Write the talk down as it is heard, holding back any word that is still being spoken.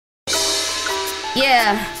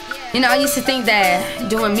Yeah, you know, I used to think that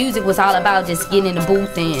doing music was all about just getting in the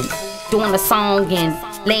booth and doing a song and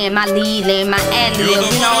laying my lead, laying my ad-lib,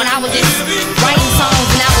 you know, and I was just writing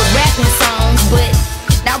songs and I was rapping songs, but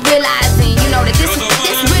not realizing, you know, that this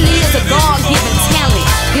really is a God-given talent,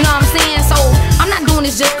 you know what I'm saying? So I'm not doing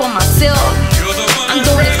this just for myself, I'm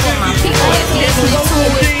doing this for my people that's listening to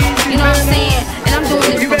it, you know what I'm saying? And I'm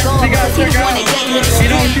doing this for God because He's the one that gave me the strength.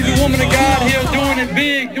 You know, she's a woman of God here doing it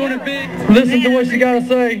big, doing it big. Listen to what she gotta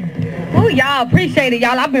say. Oh, y'all, appreciate it,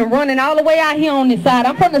 y'all. I've been running all the way out here on this side.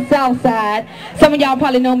 I'm from the south side. Some of y'all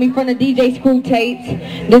probably know me from the DJ Screw tapes,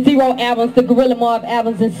 the Zero albums, the Gorilla Marv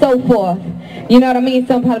albums, and so forth. You know what I mean?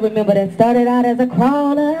 Some probably remember that started out as a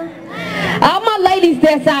crawler. All my ladies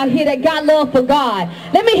that's out here that got love for God,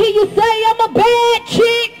 let me hear you say, I'm a bad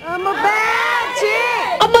chick. I'm a bad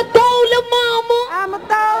chick. I'm a throw mama. I'm a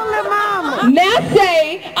throw mama. Now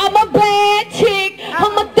say, I'm a bad chick.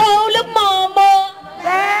 I'm a throw mama.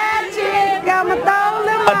 Bad chick. I'm a throw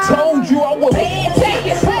mama. I told you I was Bad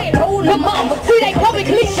chick. Throw mama. See, they call me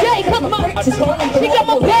cliche. Cause I'm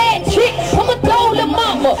a bad chick. I'm a throw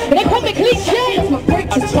mama. They call me cliche. See, I'm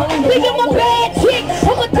a bad chick.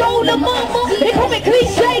 I'm a throw mama. They call me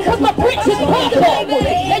cliche. Cause my bricks is pop.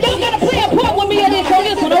 Now y'all gotta play a part with me on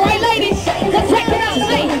this one, alright ladies? Cause check it out,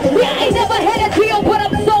 hey. Yeah, I ain't never had a deal, but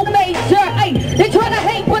I'm so major. Hey, they try to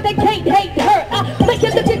hate, but they can't hate her. Make you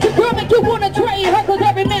look at your girl, make you wanna trade her. Cause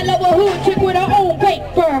every man love a hood chick with her own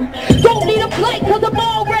paper. Don't need a plate, cause I'm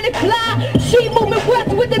already fly. She moving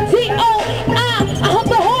west with the T-O-I. I hung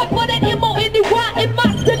the hard for that M-O-N-D-Y. In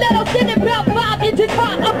my stiletto, sitting about 5 inches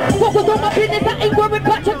high. I'm focused on my business, I ain't worried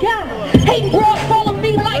about your guy. Hate bros follow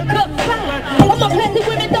me like a sign. All my classy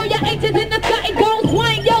women, throw your aces in the sky and go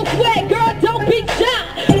swing your swag, girl, don't be shy.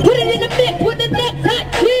 Put it in the mix with the next hot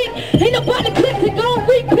chick. Ain't nobody clips it, gon'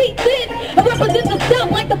 repeat this. I represent the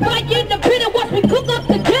South like the fire in the pit and watch me cook up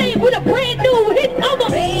the game with a brand new hit. I'm a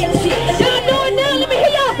bad chick. Y'all know it now, let me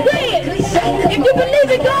hear y'all say it. If you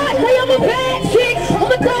believe in God, say I'm a bad chick.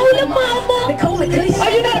 I'm a throw mama. Oh,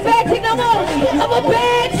 you not a bad chick no more? I'm a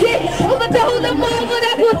bad chick. I'm a throw mama,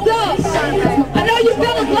 that's what's up. I know you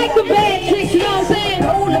fellas like the bad chicks, you know what I'm saying?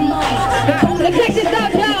 Now check this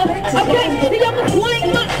out, y'all. Okay, see, I'ma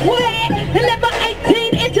swing my swag and let my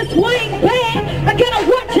 18 inches swing back. I gotta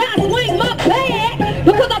watch how I swing my bag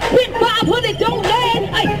because I spent 500, don't lag.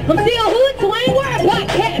 Ay, I'm still hood, so I ain't worried about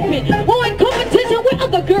capping. Or in competition with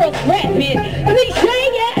other girls rapping. Cliche,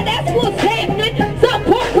 yeah, that's what's happening. South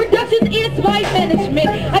Park Productions is my management.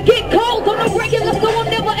 I get calls on the regular, so I'm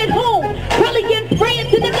never at home. Probably in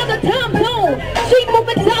France in another time zone. She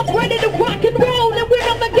moving south, ready to rock and roll. And when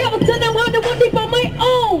I'm a Galveston, I'm on the one deep on my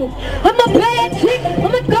own. I'm a bad chick,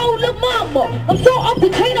 I'm a throw mama. I'm so off the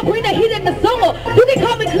chain, I bring the heat in the summer. You can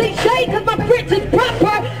call me cliche, cause my French is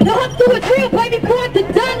proper. The hustle is real, baby, for the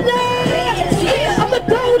dollar. I'm a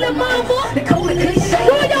throw mama.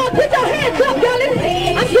 So y'all put your hands up, y'all.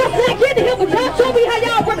 I'm just like in here, but y'all show me how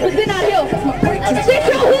y'all represent out here. This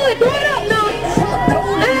your hood, throw it up now.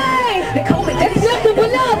 Hey, it's nothing but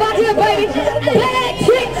love out here, baby. Bad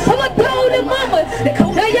chick, I'm a throw mama.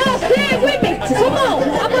 Now y'all stand with me. Come on,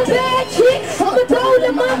 I'm a bad chick, I'm a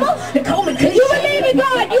throw mama. You believe in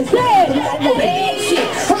God, you said. I'm a bad chick,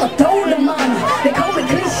 I'm a throw mama.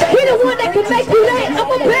 He the one that can make you that.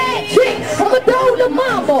 I'm a bad chick, I'm a throw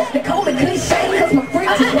mama.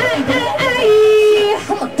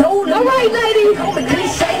 Alright, ladies.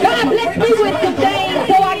 God bless me with some things,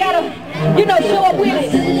 so I gotta, you know, show up with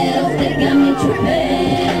it.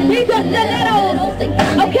 These are stilettos,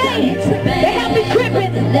 okay? They have me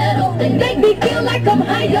tripping. Make me feel like I'm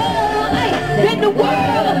higher than the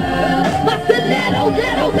world. My stilettos,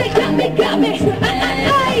 they got me. My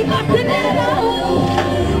stilettos,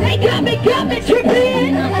 they got me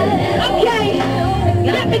tripping. Okay,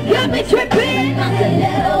 got me tripping.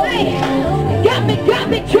 Hey, got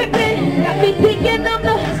me tripping. Got me thinking I'm the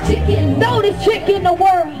dopest chick in the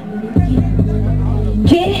world.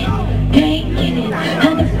 Can't get it.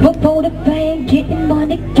 Honey, before the fame, getting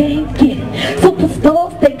money, can't get it.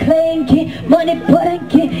 Superstars, they claim get money, but I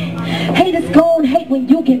get it. Haters gon' hate when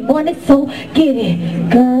you get money, so get it,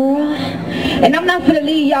 girl. And I'm not gonna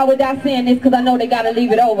leave y'all without saying this, because I know they gotta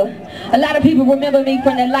leave it over. A lot of people remember me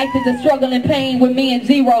from that Life is a Struggle and Pain with me and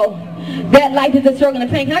Zero. That Life is a Struggle and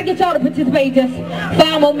Pain. Can I get y'all to participate just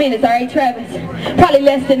 5 more minutes, alright, Travis? Probably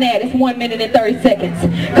less than that. It's 1 minute and 30 seconds.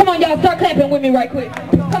 Come on, y'all, start clapping with me right quick.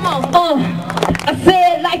 Come on. I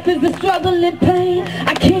said life is a struggle and pain.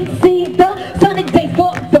 I can't see the sunny day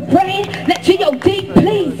for the brain. Let G.O.D.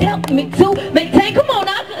 please help me to maintain. Come on,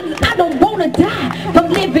 I don't wanna die from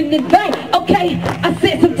living in vain. Okay, I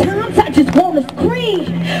said sometimes I just wanna scream.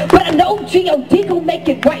 But I know G.O.D. gon' make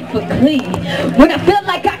it right for clean. When I feel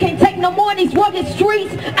like I can't take no more of these rugged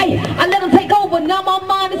streets, ay, I let them take over. Now my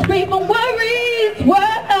mind is free from worries.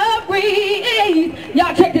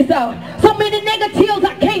 Y'all check this out. So many negatives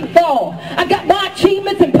I can't fall. I got my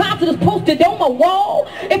achievements and positives posted on my wall.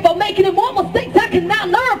 If I'm making any more mistakes, I cannot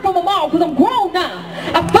learn from them all, cause I'm grown now.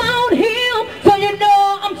 I found him, so you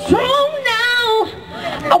know I'm strong now.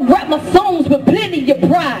 I rap my songs with plenty of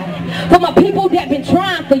pride for my people that been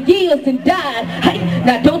trying for years and died. Hey,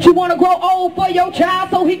 now don't you wanna grow old for your child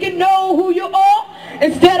so he can know who you are?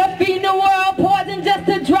 Instead of feeding the world poison just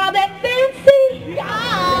to draw that fancy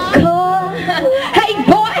car. Hey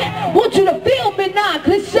boy, want you to feel me now.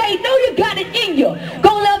 Cliche, know you got it in you.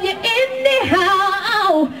 Gonna love you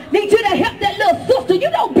anyhow. Need you to help that little sister, you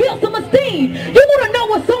know, build some esteem. You wanna know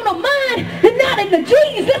what's on her mind and not in the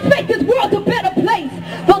G's. Let's make this world a better place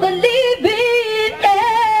for the living.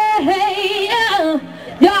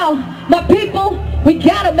 Y'all, my people, we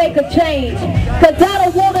gotta make a change, cause I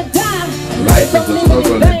don't wanna die. Life is a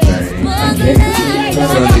struggle and pain.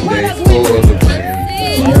 Sunny days